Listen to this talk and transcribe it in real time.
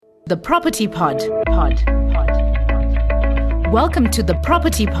The Property Pod. Welcome to The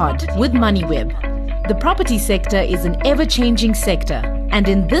Property Pod with MoneyWeb. The property sector is an ever-changing sector. And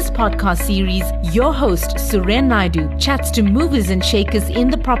in this podcast series, your host, Suren Naidu, chats to movers and shakers in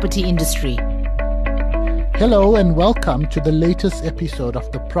the property industry. Hello and welcome to the latest episode of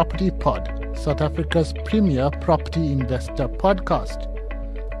The Property Pod, South Africa's premier property investor podcast.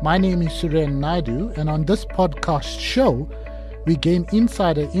 My name is Suren Naidu, and on this podcast show, we gain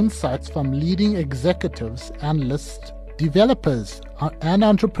insider insights from leading executives, analysts, developers, and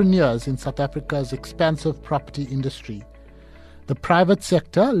entrepreneurs in South Africa's expansive property industry. The private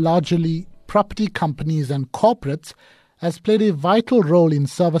sector, largely property companies and corporates, has played a vital role in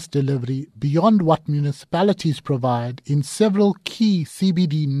service delivery beyond what municipalities provide in several key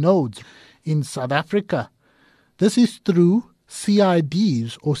CBD nodes in South Africa. This is through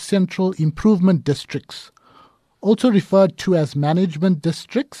CIDs, or Central Improvement Districts, also referred to as management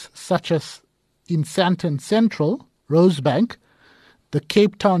districts, such as in Sandton Central, Rosebank, the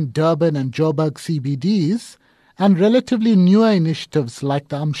Cape Town, Durban and Joburg CBDs, and relatively newer initiatives like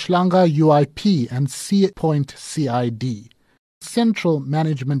the Umhlanga UIP and Sea Point CID. Central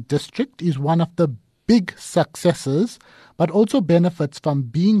Management District is one of the big successes, but also benefits from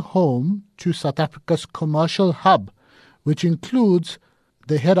being home to South Africa's commercial hub, which includes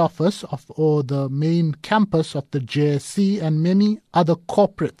the head office or the main campus of the JSE and many other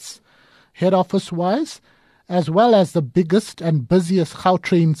corporates, head office-wise, as well as the biggest and busiest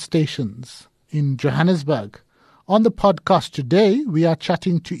Gautrain stations in Johannesburg. On the podcast today, we are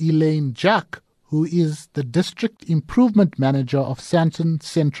chatting to Elaine Jack, who is the District Improvement Manager of Sandton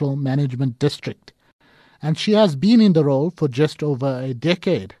Central Management District. And she has been in the role for just over a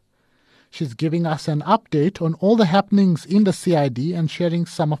decade. She's giving us an update on all the happenings in the CID and sharing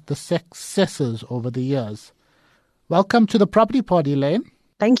some of the successes over the years. Welcome to the Property Pod, Elaine.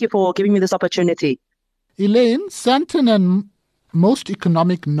 Thank you for giving me this opportunity. Elaine, Sandton and most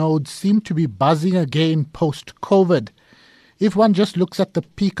economic nodes seem to be buzzing again post-COVID. If one just looks at the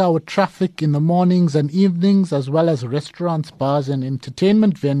peak hour traffic in the mornings and evenings, as well as restaurants, bars and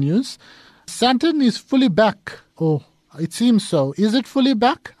entertainment venues, Sandton is fully back. Oh, it seems so. Is it fully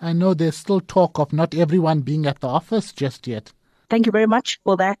back? I know there's still talk of not everyone being at the office just yet. Thank you very much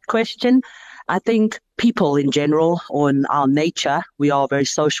for that question. I think people in general, or in our nature, we are very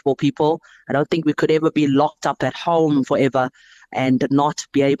sociable people. I don't think we could ever be locked up at home forever and not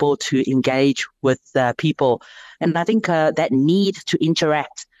be able to engage with people. And I think that need to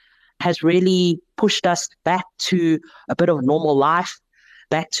interact has really pushed us back to a bit of normal life,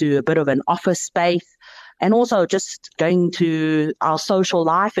 back to a bit of an office space, and also just going to our social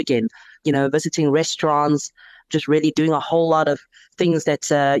life again, visiting restaurants, just really doing a whole lot of things that,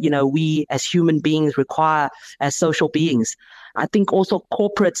 we as human beings require as social beings. I think also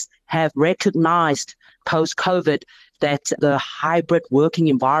corporates have recognized post-COVID that the hybrid working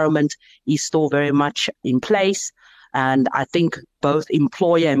environment is still very much in place. And I think both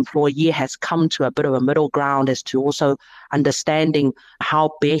employer and employee has come to a bit of a middle ground as to also understanding how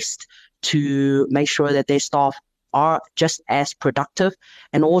best to make sure that their staff are just as productive,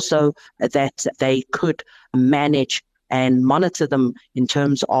 and also that they could manage and monitor them in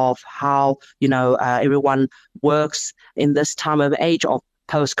terms of how, everyone works in this time of age of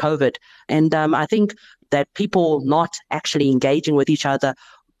post-COVID. And I think that people not actually engaging with each other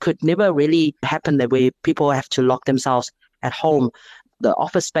could never really happen that way. People have to lock themselves at home. The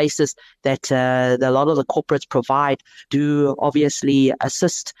office spaces that a lot of the corporates provide do obviously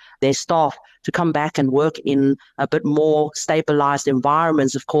assist their staff to come back and work in a bit more stabilized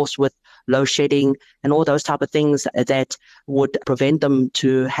environments, of course, with load shedding and all those type of things that would prevent them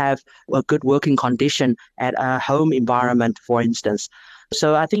to have a good working condition at a home environment, for instance.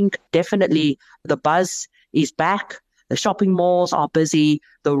 So I think definitely the buzz is back. The shopping malls are busy.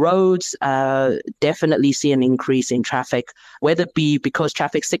 The roads definitely see an increase in traffic, whether it be because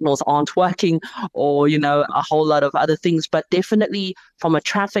traffic signals aren't working or, a whole lot of other things. But definitely from a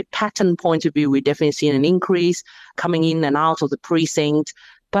traffic pattern point of view, we definitely see an increase coming in and out of the precinct.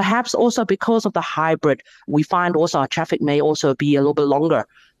 Perhaps also because of the hybrid, we find also our traffic may also be a little bit longer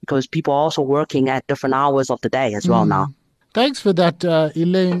because people are also working at different hours of the day as well now. Thanks for that,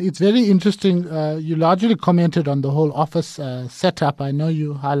 Elaine. It's very interesting. You largely commented on the whole office setup. I know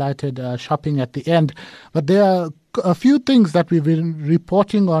you highlighted shopping at the end, but there are a few things that we've been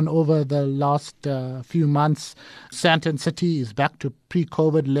reporting on over the last few months. Sandton City is back to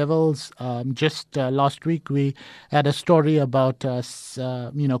pre-COVID levels. Just last week, we had a story about,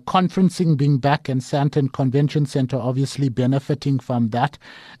 conferencing being back, and Sandton Convention Centre obviously benefiting from that.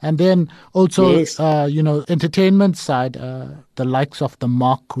 And then also, Yes. entertainment side, the likes of the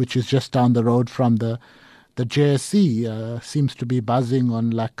Mark, which is just down the road from the JSE, seems to be buzzing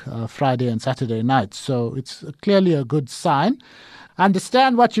on Friday and Saturday nights. So it's clearly a good sign. I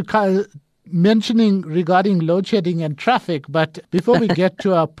understand what you're mentioning regarding load shedding and traffic, but before we get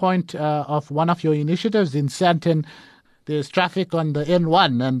to a point of one of your initiatives in Sandton, there's traffic on the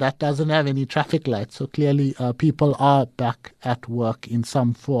N1 and that doesn't have any traffic lights. So clearly people are back at work in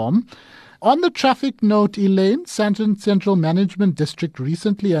some form. On the traffic note, Elaine, Sandton Central Management District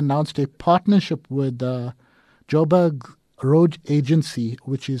recently announced a partnership with Joburg Road Agency,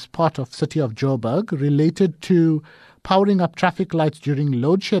 which is part of City of Joburg, related to powering up traffic lights during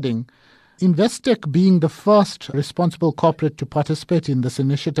load shedding. Investec being the first responsible corporate to participate in this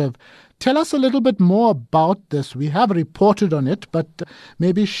initiative. Tell us a little bit more about this. We have reported on it, but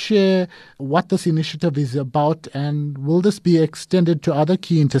maybe share what this initiative is about, and will this be extended to other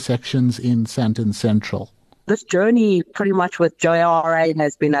key intersections in Sandton Central? This journey pretty much with JRA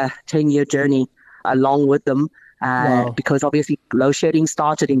has been a 10-year journey along with them because obviously load shedding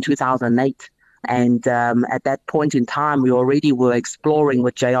started in 2008. And at that point in time, we already were exploring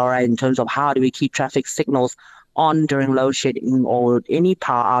with JRA in terms of how do we keep traffic signals on during load shedding or any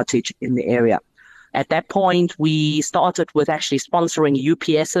power outage in the area. At that point, we started with actually sponsoring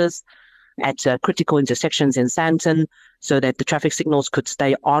UPSs at critical intersections in Sandton so that the traffic signals could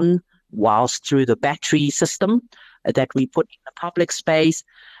stay on whilst through the battery system that we put in the public space.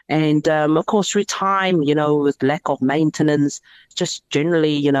 And of course, through time, with lack of maintenance, just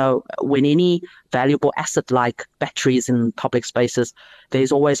generally, when any valuable asset like batteries in public spaces,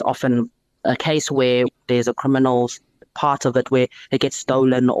 there's always often a case where there's a criminal part of it where it gets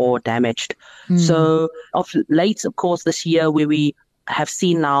stolen or damaged. So of late, of course, this year where we have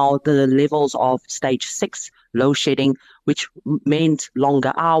seen now the levels of stage 6 load shedding, which meant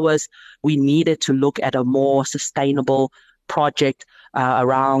longer hours, we needed to look at a more sustainable project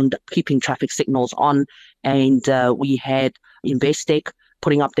around keeping traffic signals on. And we had Investec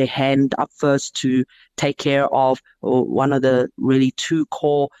putting up their hand up first to take care of one of the really two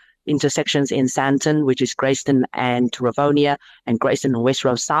core intersections in Sandton, which is Grayston and Rivonia, and Grayston and West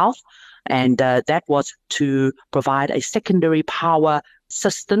Road South. And that was to provide a secondary power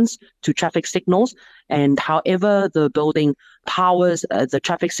assistance to traffic signals. And however the building powers the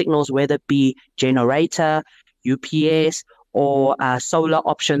traffic signals, whether it be generator, UPS, or solar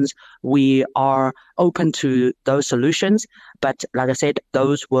options, we are open to those solutions. But like I said,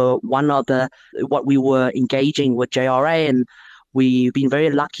 those were one of what we were engaging with JRA, and we've been very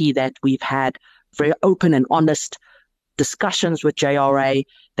lucky that we've had very open and honest discussions with JRA.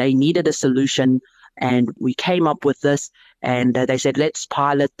 They needed a solution, and we came up with this, and they said, let's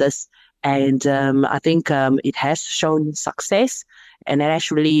pilot this. And I think it has shown success, and it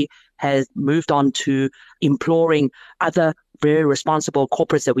actually has moved on to imploring other very responsible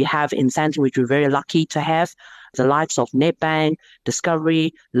corporates that we have in Sandton, which we're very lucky to have, the likes of Nedbank,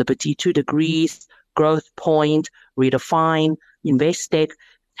 Discovery, Liberty 2 Degrees, Growth Point, Redefine, Investec,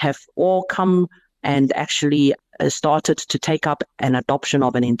 have all come and actually started to take up an adoption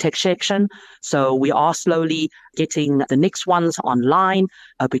of an intersection. So we are slowly getting the next ones online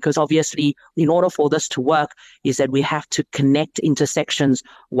because obviously in order for this to work is that we have to connect intersections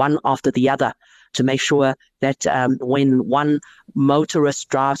one after the other to make sure that when one motorist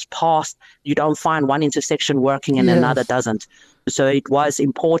drives past, you don't find one intersection working and another doesn't. So it was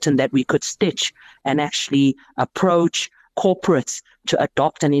important that we could stitch and actually approach corporates to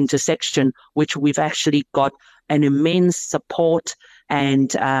adopt an intersection, which we've actually got an immense support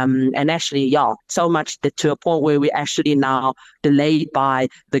and actually, so much that to a point where we're actually now delayed by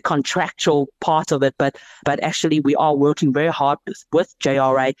the contractual part of it. But actually, we are working very hard with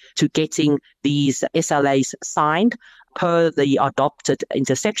JRA to getting these SLAs signed per the adopted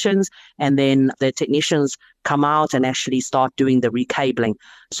intersections, and then the technicians come out and actually start doing the recabling.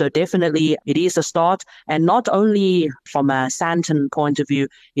 So definitely it is a start, and not only from a Sandton point of view,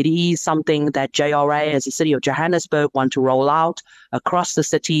 it is something that JRA as the City of Johannesburg want to roll out across the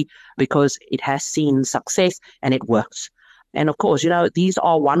city because it has seen success and it works. And of course, these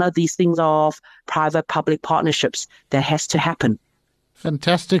are one of these things of private-public partnerships that has to happen.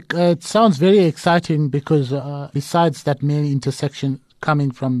 Fantastic. It sounds very exciting because besides that main intersection coming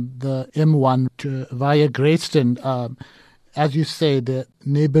from the M1 via Grayston, as you say, the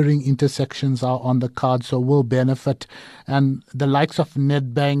neighboring intersections are on the card, so will benefit. And the likes of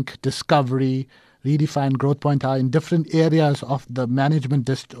Nedbank, Discovery, Redefine, Growth Point are in different areas of the management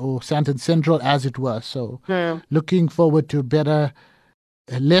district, or Sandton Central, as it were. So looking forward to better,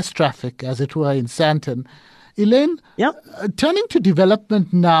 less traffic, as it were, in Sandton. Elaine, turning to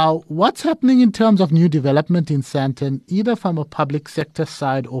development now, what's happening in terms of new development in Sandton, either from a public sector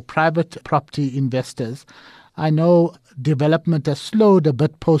side or private property investors? I know development has slowed a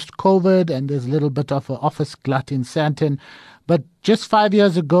bit post-COVID and there's a little bit of an office glut in Sandton. But just 5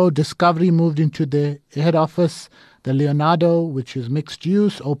 years ago, Discovery moved into the head office. The Leonardo, which is mixed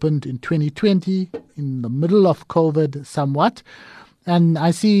use, opened in 2020 in the middle of COVID somewhat. And I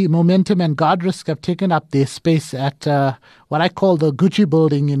see Momentum and Guardrisk have taken up their space at what I call the Gucci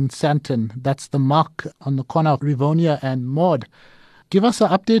building in Sandton. That's the Mark on the corner of Rivonia and Maud. Give us an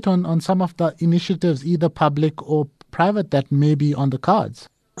update on some of the initiatives, either public or private, that may be on the cards.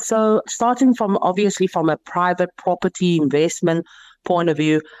 So starting from obviously from a private property investment point of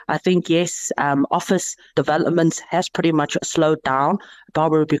view, I think, yes, office development has pretty much slowed down,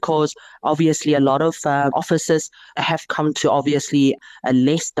 probably because obviously a lot of offices have come to obviously a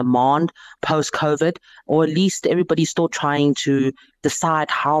less demand post-COVID, or at least everybody's still trying to decide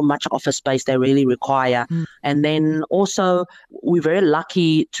how much office space they really require. And then also, we're very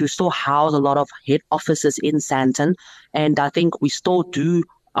lucky to still house a lot of head offices in Sandton, and I think we still do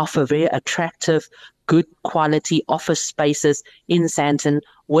offer very attractive, good quality office spaces in Sandton,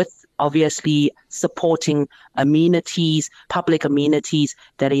 with obviously supporting amenities, public amenities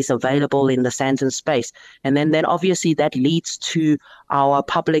that is available in the Sandton space. And then obviously that leads to our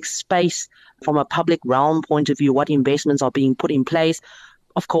public space from a public realm point of view, what investments are being put in place.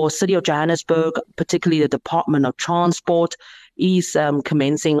 Of course, City of Johannesburg, particularly the Department of Transport, is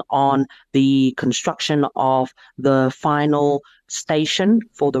commencing on the construction of the final station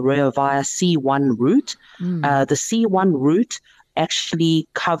for the Rio Via C1 route. The C1 route actually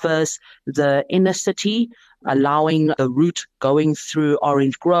covers the inner city, allowing the route going through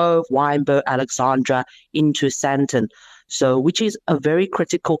Orange Grove, Wynberg, Alexandra into Sandton. So, which is a very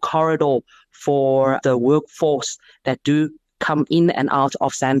critical corridor for the workforce that do come in and out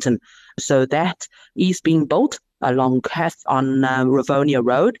of Sandton. So that is being built along on Rivonia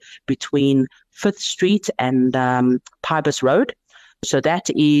Road between 5th Street and Pybus Road. So that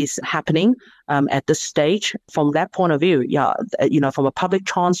is happening at this stage. From that point of view, from a public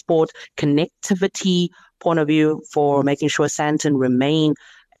transport connectivity point of view, for making sure Sandton remain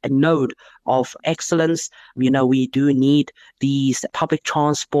a node of excellence, we do need these public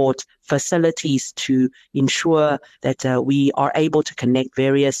transport facilities to ensure that we are able to connect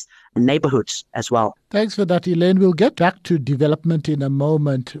various neighborhoods as well. Thanks for that, Elaine. We'll get back to development in a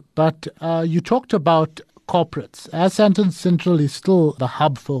moment, but you talked about corporates. As Sandton Central is still the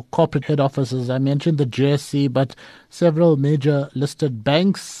hub for corporate head offices, I mentioned the JSE, but several major listed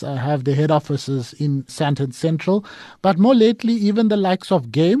banks have their head offices in Sandton Central. But more lately, even the likes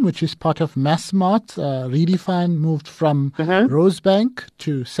of Game, which is part of Massmart, Redefine, moved from Rosebank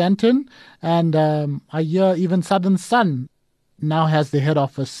to Sandton. And I hear even Southern Sun now has the head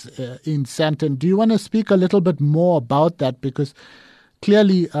office in Sandton. Do you want to speak a little bit more about that? Because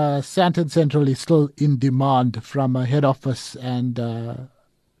clearly, Sandton Central is still in demand from a head office and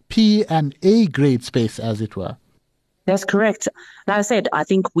P and A grade space, as it were. That's correct. Like I said, I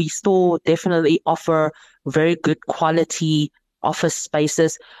think we still definitely offer very good quality office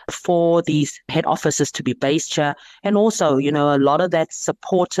spaces for these head offices to be based here. And also, a lot of that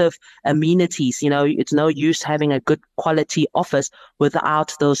supportive amenities, it's no use having a good quality office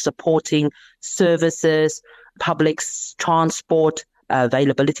without those supporting services, public transport,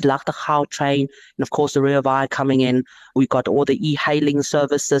 availability like the Gautrain, and of course the Rio Via coming in. We've got all the e-hailing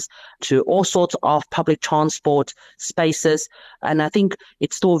services to all sorts of public transport spaces. And I think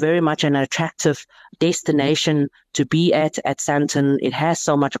it's still very much an attractive destination to be at Sandton. It has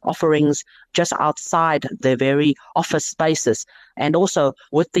so much offerings just outside the very office spaces. And also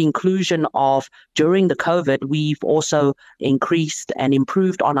with the inclusion of, during the COVID, we've also increased and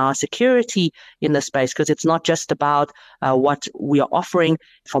improved on our security in the space, because it's not just about what we are offering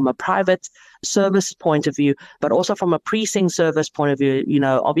from a private service point of view, but also from a precinct service point of view.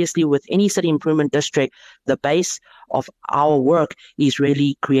 Obviously with any city improvement district, the base of our work is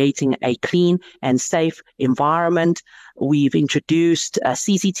really creating a clean and safe environment. We've introduced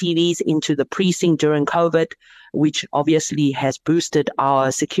CCTVs into the precinct during COVID, which obviously has boosted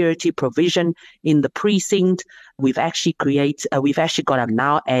our security provision in the precinct. We've actually got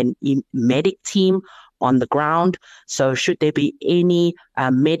now a medic team on the ground. So should there be any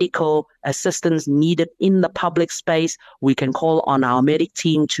medical assistance needed in the public space, we can call on our medic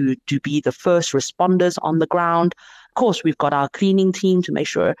team to be the first responders on the ground. Of course, we've got our cleaning team to make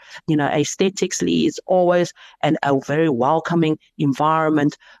sure, aesthetically it's always a very welcoming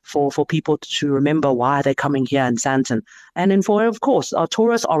environment for people to remember why they're coming here in Sandton. And then of course, our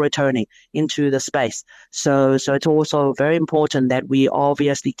tourists are returning into the space. So it's also very important that we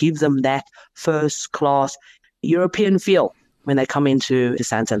obviously give them that first class European feel when they come into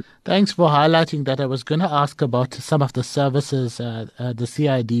Sandton. Thanks for highlighting that. I was going to ask about some of the services the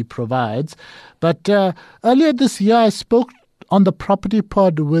CID provides. But earlier this year, I spoke on the Property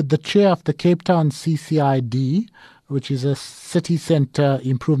Pod with the chair of the Cape Town CCID, which is a city centre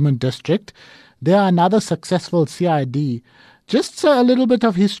improvement district. They are another successful CID. Just a little bit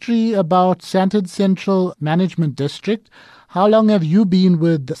of history about Sandton Central Management District. How long have you been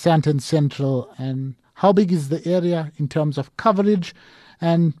with Sandton Central, and how big is the area in terms of coverage?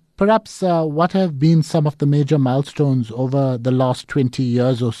 And perhaps what have been some of the major milestones over the last 20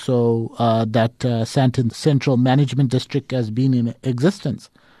 years or so that Sandton Central Management District has been in existence?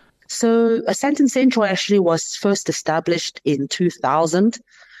 So Sandton Central actually was first established in 2000.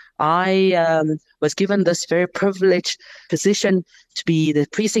 I was given this very privileged position to be the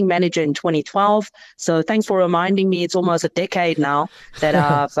precinct manager in 2012. So thanks for reminding me. It's almost a decade now that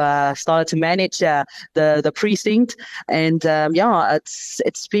I've started to manage the precinct. And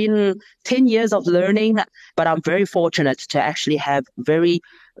it's been 10 years of learning, but I'm very fortunate to actually have very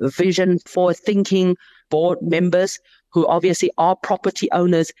vision forward-thinking board members who obviously are property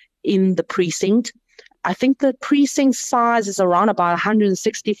owners in the precinct. I think the precinct size is around about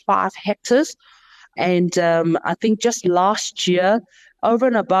 165 hectares. And I think just last year, over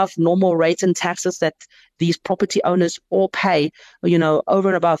and above normal rates and taxes that these property owners all pay, over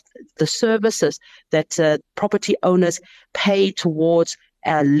and above the services that property owners pay towards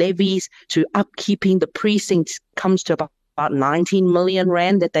levies to upkeeping the precinct comes to about 19 million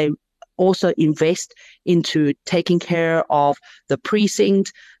rand that they also invest into taking care of the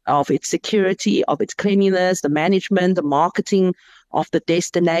precinct, of its security, of its cleanliness, the management, the marketing of the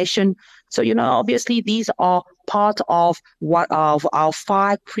destination. So, obviously these are part of our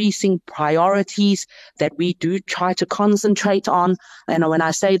 5 precinct priorities that we do try to concentrate on. And when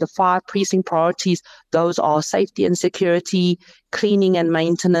I say the 5 precinct priorities, those are safety and security, cleaning and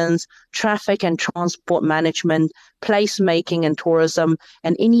maintenance, traffic and transport management, placemaking and tourism,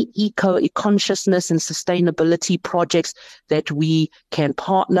 and any eco-consciousness and sustainability projects that we can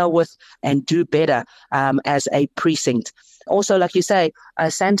partner with and do better as a precinct. Also, like you say,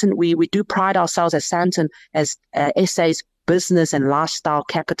 Sandton, we do pride ourselves as Sandton as SA's business and lifestyle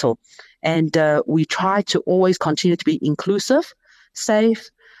capital. And we try to always continue to be inclusive, safe,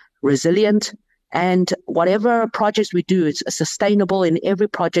 resilient, and whatever projects we do, it's sustainable in every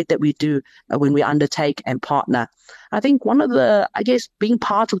project that we do when we undertake and partner. I think being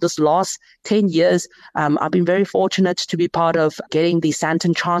part of this last 10 years, I've been very fortunate to be part of getting the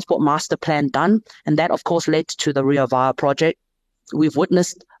Sandton Transport Master Plan done. And that, of course, led to the Rio Via project. We've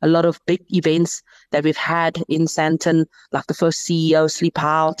witnessed a lot of big events that we've had in Sandton, like the first CEO Sleep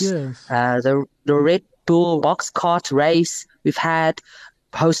Out, Yes. The Red Bull box cart race. We've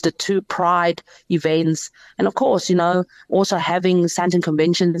hosted 2 Pride events. And of course, also having Sandton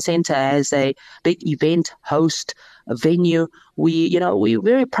Convention Centre as a big event host venue. We're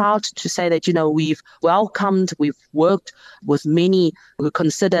very proud to say that, we've worked with many who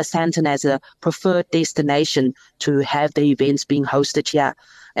consider Sandton as a preferred destination to have the events being hosted here.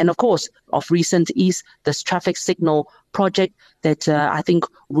 And of course, of recent is this traffic signal project that I think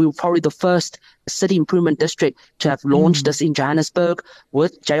we were probably the first city improvement district to have launched this in Johannesburg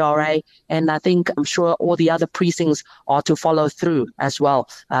with JRA. And I'm sure all the other precincts are to follow through as well,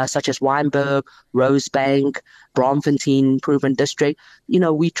 such as Wynberg, Rosebank, Braamfontein Improvement District.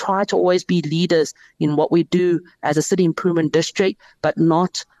 We try to always be leaders in what we do as a city improvement district, but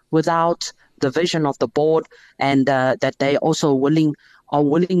not without the vision of the board, and that they also are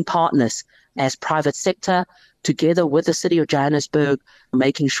willing partners as private sector, together with the City of Johannesburg,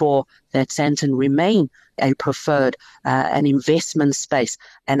 making sure that Sandton remain a preferred an investment space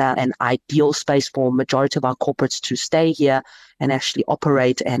and an ideal space for majority of our corporates to stay here and actually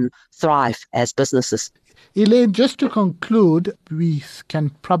operate and thrive as businesses. Elaine, just to conclude, we can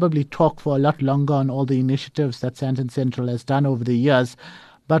probably talk for a lot longer on all the initiatives that Sandton Central has done over the years.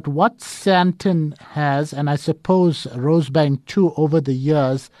 But what Sandton has, and I suppose Rosebank too over the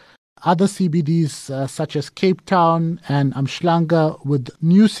years, other CBDs such as Cape Town and Umhlanga, with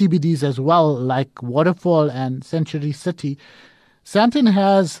new CBDs as well, like Waterfall and Century City. Sandton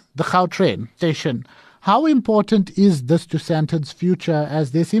has the Gautrain station. How important is this to Sandton's future,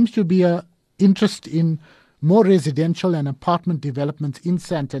 as there seems to be a interest in more residential and apartment developments in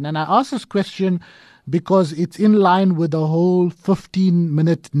Sandton? And I ask this question because it's in line with the whole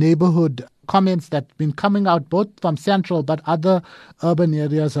 15-minute neighborhood comments that have been coming out both from Central but other urban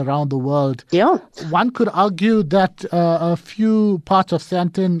areas around the world. Yeah. One could argue that a few parts of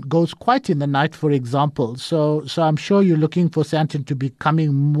Sandton goes quite in the night, for example. So I'm sure you're looking for Sandton to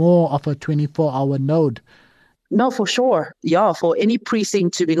becoming more of a 24-hour node. No, for sure. Yeah, for any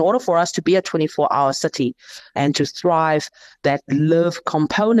precinct in order for us to be a 24-hour city and to thrive, that live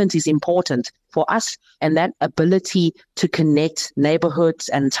component is important for us, and that ability to connect neighborhoods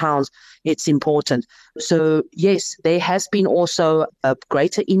and towns, it's important. So yes, there has been also a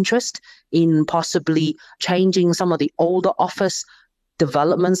greater interest in possibly changing some of the older office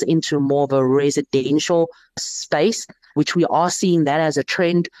developments into more of a residential space, which we are seeing that as a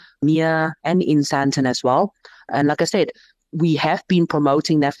trend near and in Sandton as well. And like I said, we have been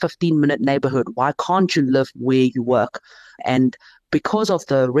promoting that 15-minute neighborhood. Why can't you live where you work? And because of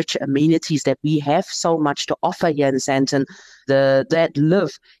the rich amenities that we have so much to offer here in Sandton, that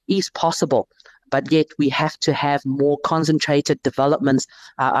live is possible. But yet we have to have more concentrated developments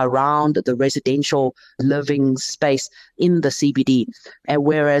around the residential living space in the CBD. And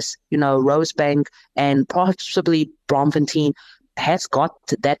whereas, Rosebank and possibly Bromfontein has got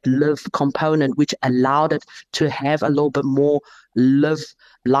that live component, which allowed it to have a little bit more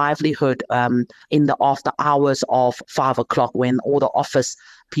livelihood in the after hours of 5 o'clock when all the office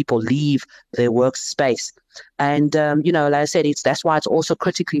people leave their workspace. And, like I said, that's why it's also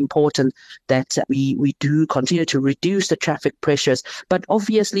critically important that we do continue to reduce the traffic pressures. But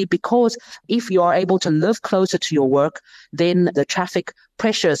obviously, because if you are able to live closer to your work, then the traffic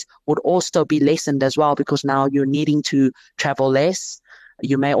pressures would also be lessened as well, because now you're needing to travel less.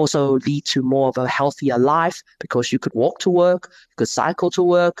 You may also lead to more of a healthier life because you could walk to work, you could cycle to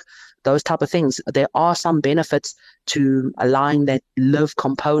work, those type of things. There are some benefits to allowing that live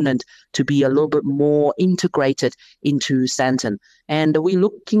component to be a little bit more integrated into Sandton. And we're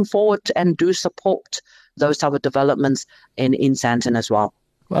looking forward and do support those type of developments in Sandton as well.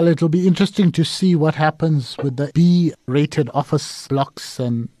 Well, it'll be interesting to see what happens with the B-rated office blocks,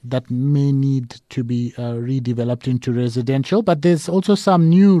 and that may need to be redeveloped into residential. But there's also some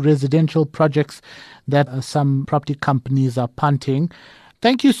new residential projects that some property companies are punting.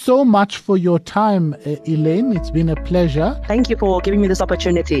 Thank you so much for your time, Elaine. It's been a pleasure. Thank you for giving me this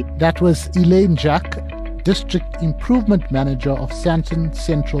opportunity. That was Elaine Jack, District Improvement Manager of Sandton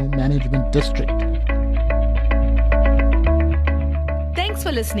Central Management District. Thanks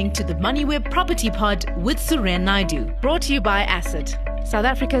for listening to the MoneyWeb Property Pod with Suren Naidu, brought to you by Asset, South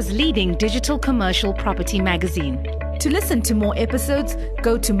Africa's leading digital commercial property magazine. To listen to more episodes,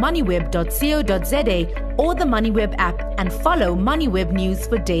 go to moneyweb.co.za or the MoneyWeb app and follow MoneyWeb News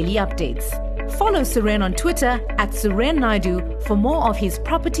for daily updates. Follow Suren on Twitter @Suren Naidu for more of his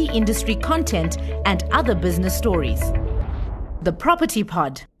property industry content and other business stories. The Property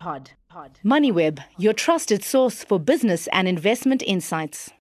Pod. MoneyWeb, your trusted source for business and investment insights.